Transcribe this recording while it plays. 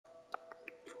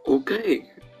Okay.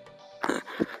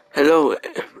 Hello,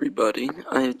 everybody.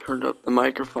 I turned up the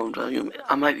microphone volume.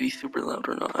 I might be super loud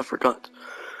or not, I forgot.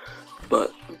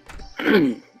 But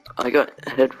I got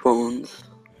headphones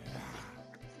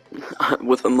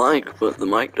with a mic, but the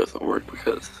mic doesn't work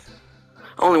because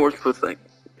it only works with like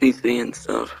PC and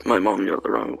stuff. My mom got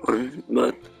the wrong one,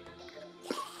 but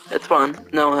it's fine.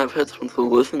 Now I have headphones to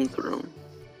listen through.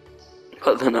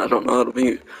 But then I don't know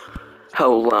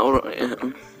how loud I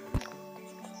am.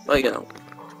 But yeah.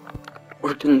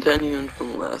 We're continuing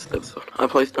from the last episode. I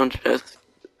placed on chest,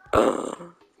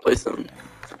 placed on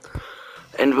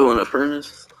anvil in a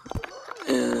furnace,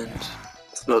 and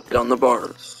smoked down the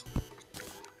bars.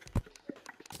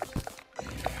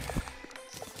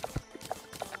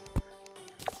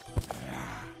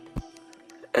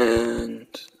 And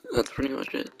that's pretty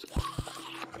much it.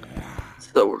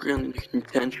 So we're gonna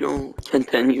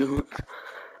continue.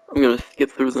 I'm gonna skip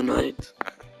through the night.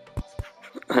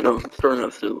 I know starting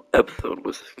off the episode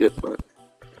was skip, but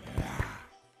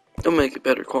it'll make it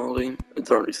better quality. It's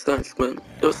already sucks, but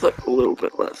it'll suck a little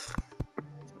bit less.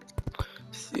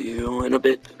 See you in a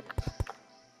bit.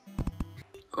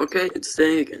 Okay, it's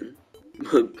day again.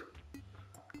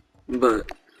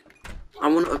 But I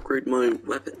want to upgrade my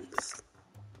weapons.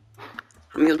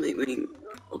 I'm gonna make me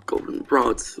a golden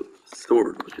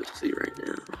broadsword, which you'll see right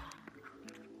now.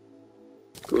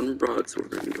 Golden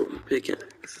broadsword and golden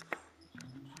pickaxe.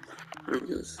 I'm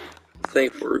gonna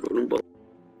save for a golden bow.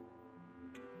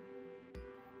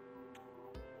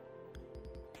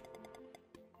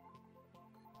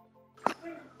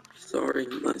 Sorry,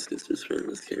 my sister's friend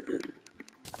just came in.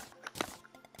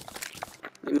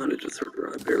 You might have just heard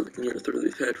her. I barely can hear through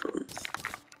these headphones.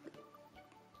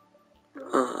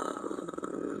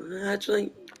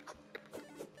 Actually,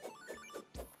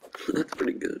 that's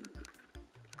pretty good.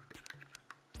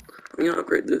 I'm gonna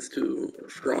upgrade this to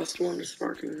Frost one to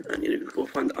Sparking. I need to go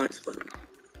find the ice button,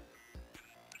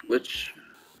 which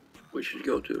we should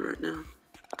go to right now.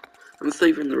 I'm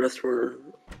saving the rest for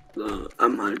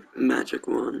my magic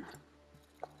one.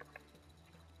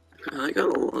 I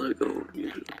got a lot of gold.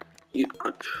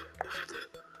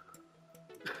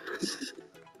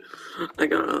 I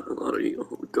got a lot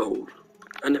of gold.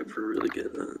 I never really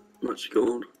get that much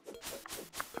gold.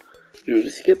 You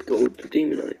just skip gold to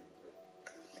Demonite.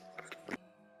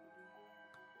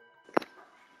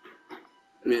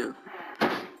 Yeah.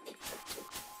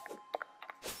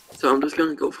 So I'm just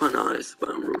gonna go find an ice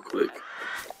biome real quick.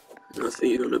 And I'll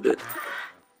see you in a bit.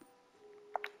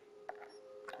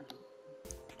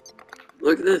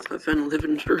 Look at this, I found a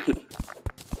living tree.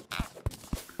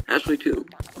 Actually two.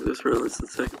 I just realized the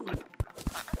second one.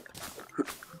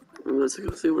 Let's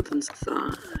go see what's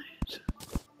inside.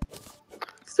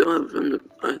 Still haven't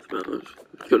I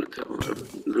couldn't tell. I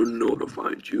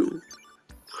notified you.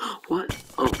 What?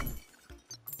 Oh.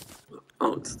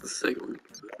 Oh, it's the second one.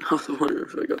 I was wondering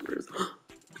if I got theirs.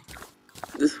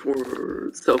 This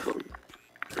for cell phone.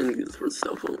 I need this for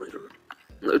cell phone later.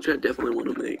 Which I definitely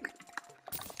want to make.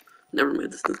 Never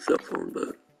made this in cell phone,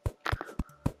 but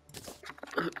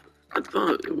I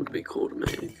thought it would be cool to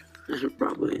make. And it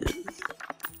probably is.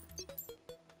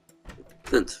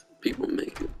 Since people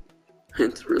make it.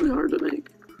 It's really hard to make.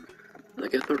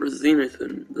 Like I thought it was Zenith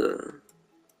and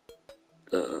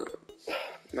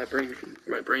my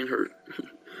brain hurt.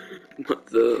 But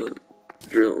the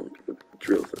drill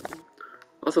thing.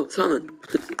 Also sun.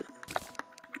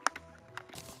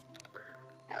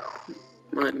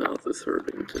 My mouth is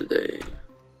hurting today.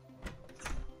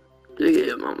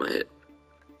 Yeah, I'm on my head.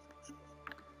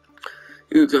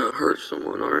 You're gonna hurt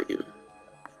someone, aren't you?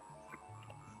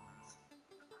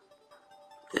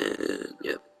 And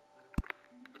yep.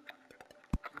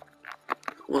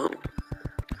 Well,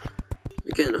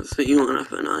 again, I'll see you when I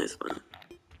find ice button.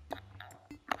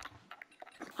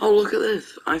 Oh, look at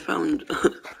this! I found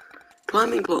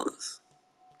climbing claws,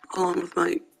 along with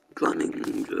my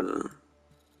climbing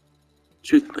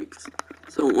shoe spikes.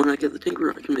 So when I get the tinker,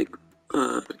 I can make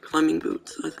climbing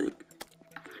boots. I think.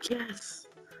 Yes.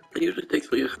 It usually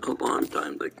takes me a long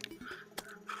time, like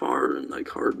far and like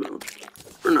hard mode,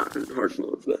 or not in hard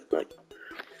mode, but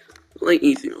like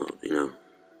easy mode, you know.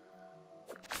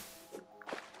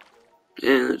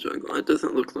 And the jungle. It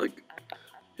doesn't look like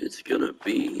it's gonna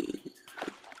be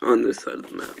on this side of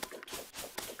the map,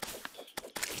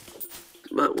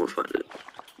 but we'll find it.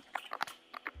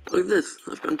 Look at this,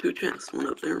 I found two chests, one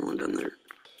up there, one down there,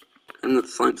 and the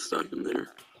slime stuck in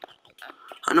there.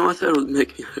 I know I said I was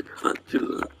making a cut to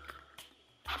the...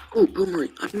 Oh,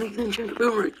 boomerang, I can make an enchanted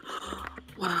boomerang!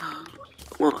 Wow.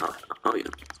 Well, oh yeah,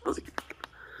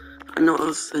 I know I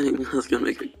was saying I was gonna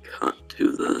make a cut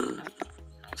to the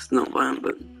snow biome,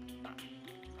 but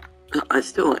I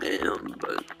still am,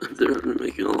 but they're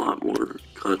making a lot more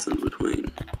cuts in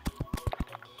between.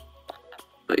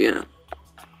 But yeah.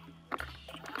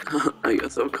 I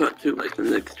guess I'll cut to like the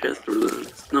next chest or the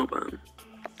snow biome.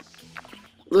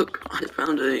 Look, I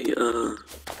found an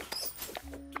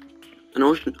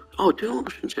ocean. Oh, two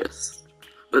ocean chests.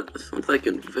 But this one's like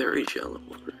in very shallow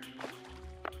water.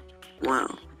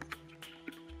 Wow.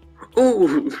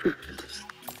 Oh!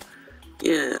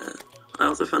 Yeah. I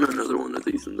also found another one of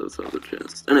these in those other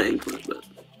chests. An anklet, but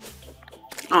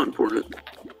not important.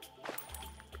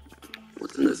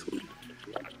 What's in this one?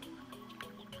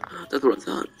 That's what I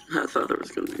thought. I thought there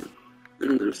was gonna be.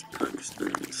 And there's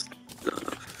tungsten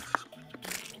stuff.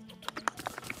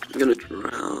 I'm gonna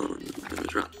drown.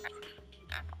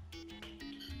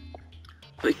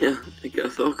 But yeah, I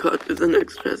guess I'll cut to the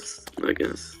next chest, I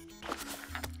guess.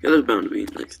 Yeah, there's bound to be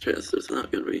next chest. There's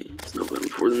not gonna be snow biome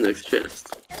before the next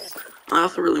chest. I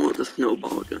also really want the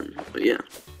snowball gun, but yeah.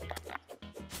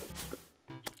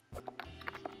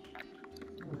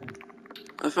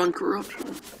 I found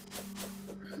corruption.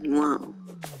 Wow.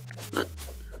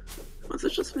 Was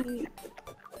it just me?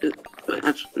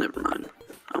 Actually, never mind.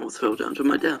 I almost fell down to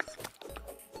my death.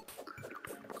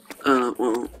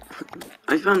 Well,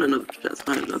 I found another chest.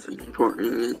 I had nothing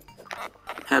important in it.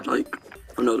 Had, like,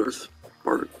 another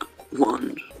spark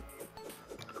wand.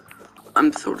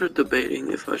 I'm sort of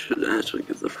debating if I should actually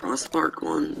get the frost spark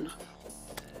wand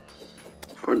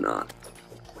or not.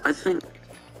 I think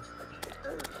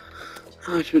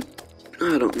I should.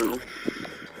 I don't know.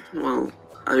 Well,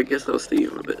 I guess I'll see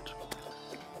you in a bit.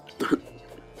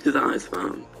 His eyes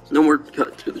found. No more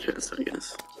cut to the chest, I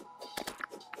guess.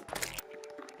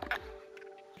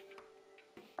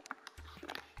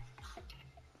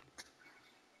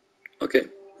 Okay.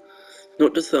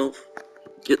 Note to self.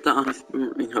 Get the ice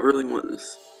ring. I really want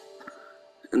this.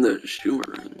 And the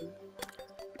shimmering.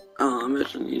 Oh, I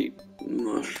imagine you need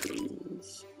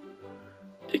mushrooms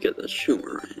to get the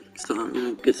shimmering. So I'm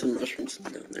gonna get some mushrooms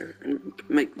down there and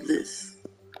make this.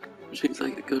 Which seems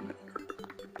like a good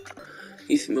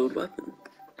easy mode weapon.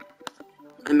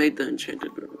 I made the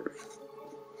enchanted river.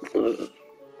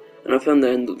 And I found the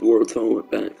end of the world, so I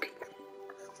went back.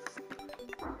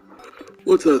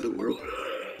 What's out of the world?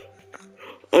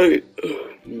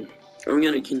 I'm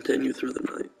gonna continue through the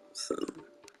night, so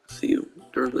see you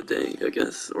during the day, I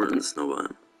guess, or in the snow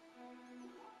biome.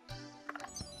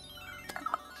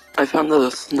 I found the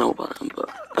snow biome, but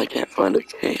I can't find a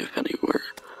cave anywhere,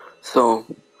 so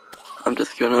I'm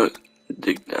just gonna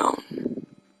dig down.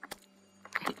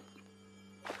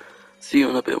 See you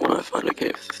in a bit when I find a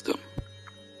cave system.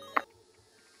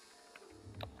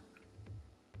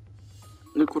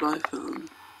 Look what I found.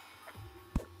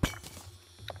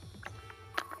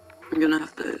 I'm gonna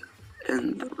have to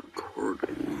end the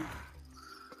recording,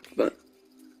 but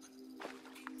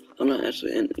I'm not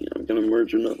actually ending it. I'm gonna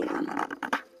merge another one.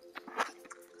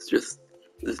 It's just,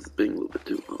 this is being a little bit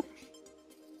too long.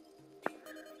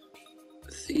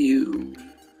 See you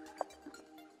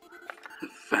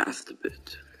fast a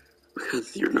bit,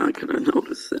 because you're not gonna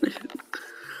notice anything.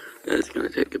 It's gonna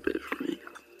take a bit for me.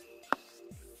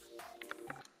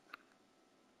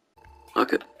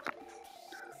 Okay,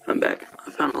 I'm back.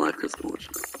 I found a life crystal, which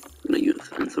I'm gonna use,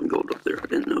 and some gold up there. I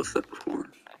didn't notice that before.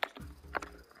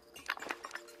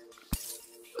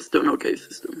 Still no cave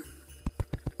system,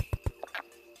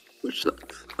 which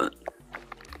sucks, but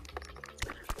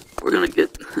we're gonna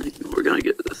get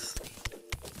this.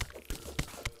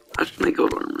 I should make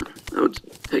gold armor. That would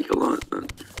take a lot,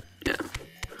 but yeah.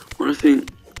 When I've seen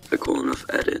a cool enough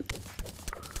edit,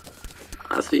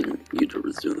 I've seen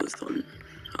YouTubers do this on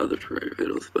other Terraria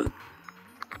videos, but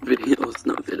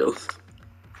not videos.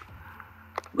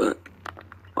 But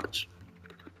watch.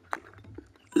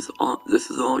 This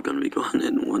is all gonna be going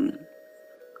in one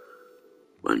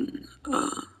mine.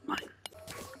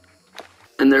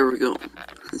 And there we go.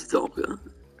 It's all good.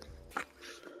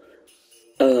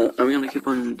 I'm gonna keep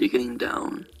on digging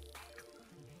down.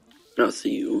 And I'll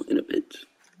see you in a bit.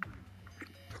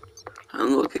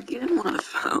 And look again when I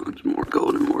found more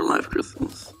gold and more life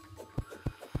crystals.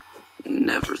 It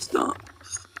never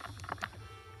stops.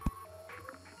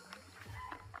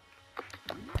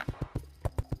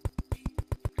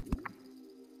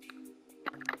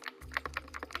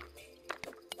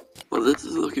 Well, this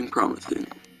is looking promising.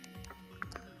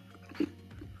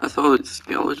 I saw a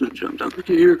skeleton jump down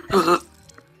here.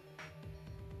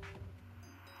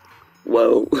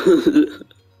 Whoa.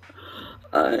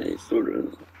 I sort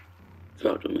of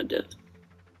fell to my death.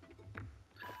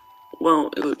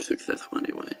 Well, it looks successful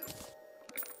anyway.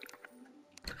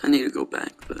 I need to go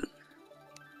back, but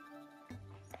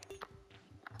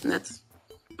that's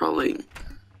probably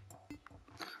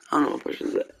I don't know if I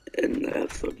should end the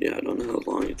episode yet. I don't know how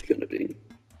long it's gonna be.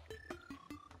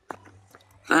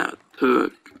 That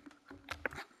took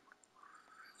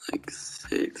like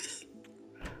 6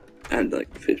 and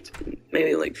like 15,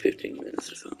 maybe like 15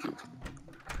 minutes or something.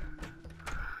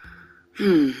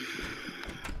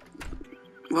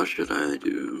 What should I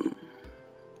do?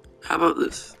 How about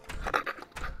this?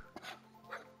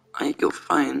 I go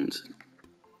find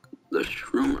the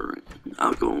shroomer.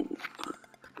 I'll go,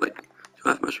 wait, do I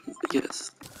have mushrooms?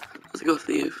 Yes. Let's go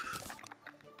see if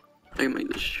I can make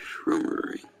the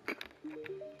shroomer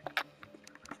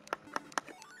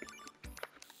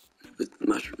with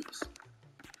mushrooms.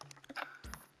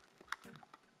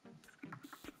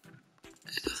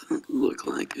 It doesn't look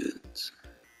like it.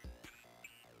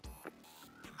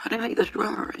 How do I make the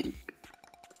shroomer ring?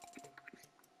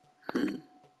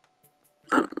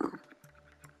 I don't know.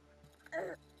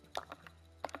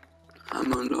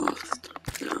 I'm lost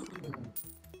now.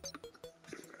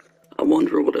 I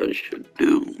wonder what I should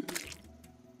do.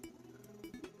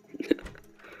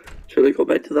 Should I go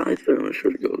back to the ice room or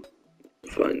should I go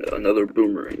find another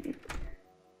boomerang?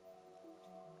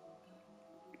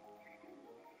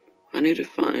 I need to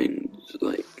find,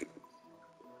 like,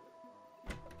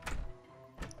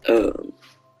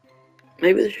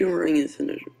 maybe the boomerang is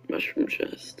in a mushroom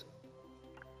chest.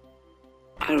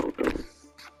 I don't know.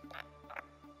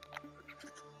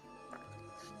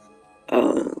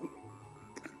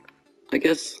 I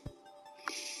guess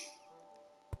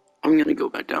I'm gonna go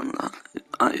back down the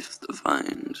ice to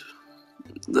find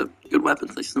the good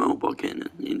weapons like Snowball Cannon,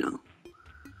 you know.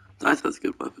 The ice has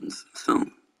good weapons, so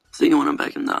see you when I'm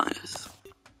back in the ice.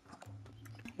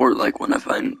 Or like when I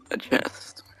find a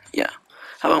chest. Yeah.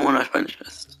 How about when I find a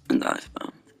chest in the ice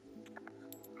biome?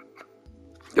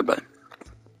 Goodbye.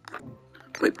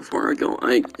 Wait, before I go,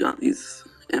 I got these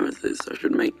amethysts. I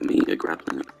should make me a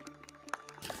grappling hook.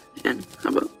 And how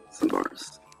about some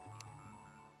bars?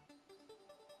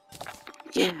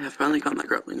 Yeah, I finally got my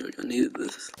grappling hook. I needed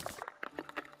this.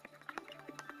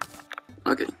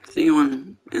 Okay, see you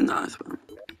in the ice biome.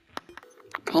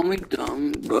 Call me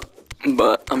dumb,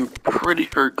 but I'm pretty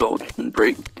sure gold can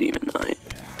break Demonite.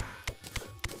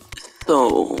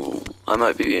 So I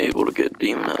might be able to get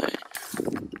Demonite.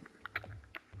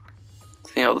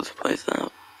 See how this plays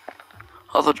out.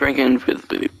 Also drinking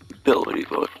invisibility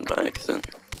potion by accident.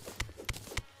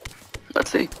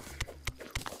 Let's see.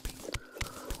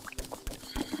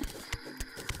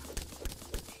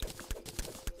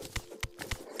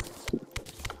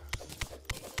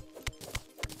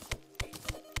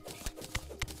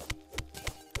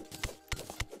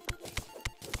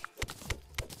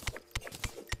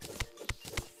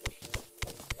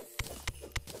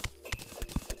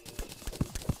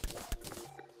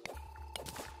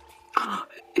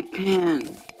 It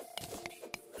can.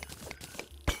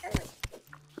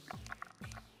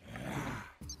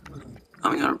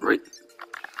 I'm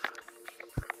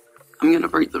gonna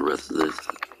break the rest of this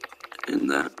in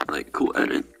that like cool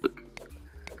edit.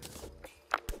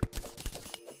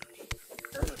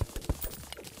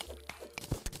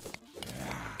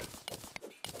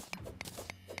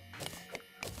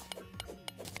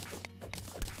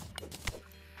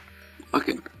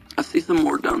 Okay, I see some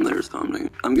more down there, so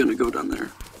I'm gonna go down there.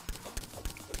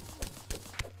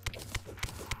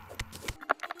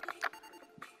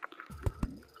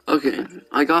 Okay,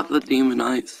 I got the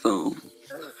Demonite, so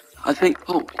I think,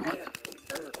 oh, what?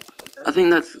 I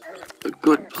think that's a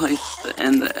good place to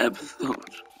end the episode.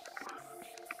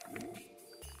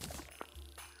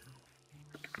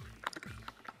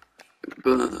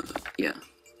 But, yeah,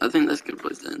 I think that's a good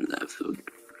place to end the episode.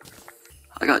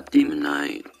 I got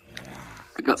Demonite,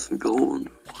 I got some gold,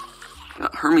 I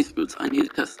got Hermes boots. I need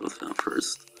to test those out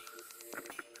first.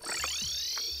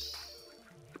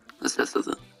 Let's test those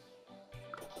out.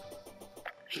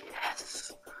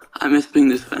 Yes! I miss being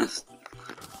this fast.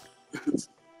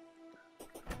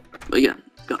 But yeah,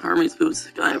 got Hermes boots,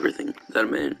 got everything that a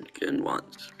man can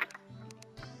want.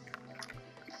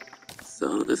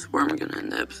 So this is where I'm gonna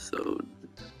end the episode.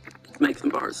 Let's make some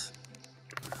bars.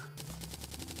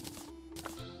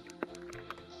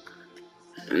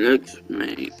 And let's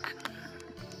make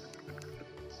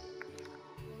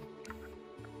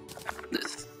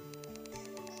this.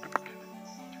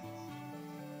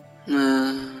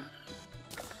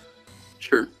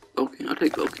 Sure. Okay, I'll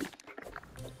take okay.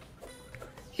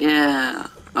 Yeah.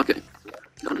 Okay.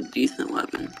 Got a decent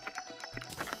weapon.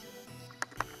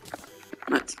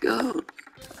 Let's go.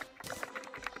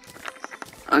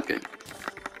 Okay.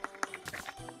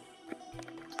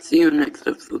 See you next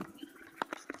episode.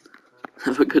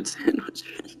 Have a good sandwich.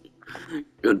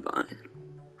 Goodbye.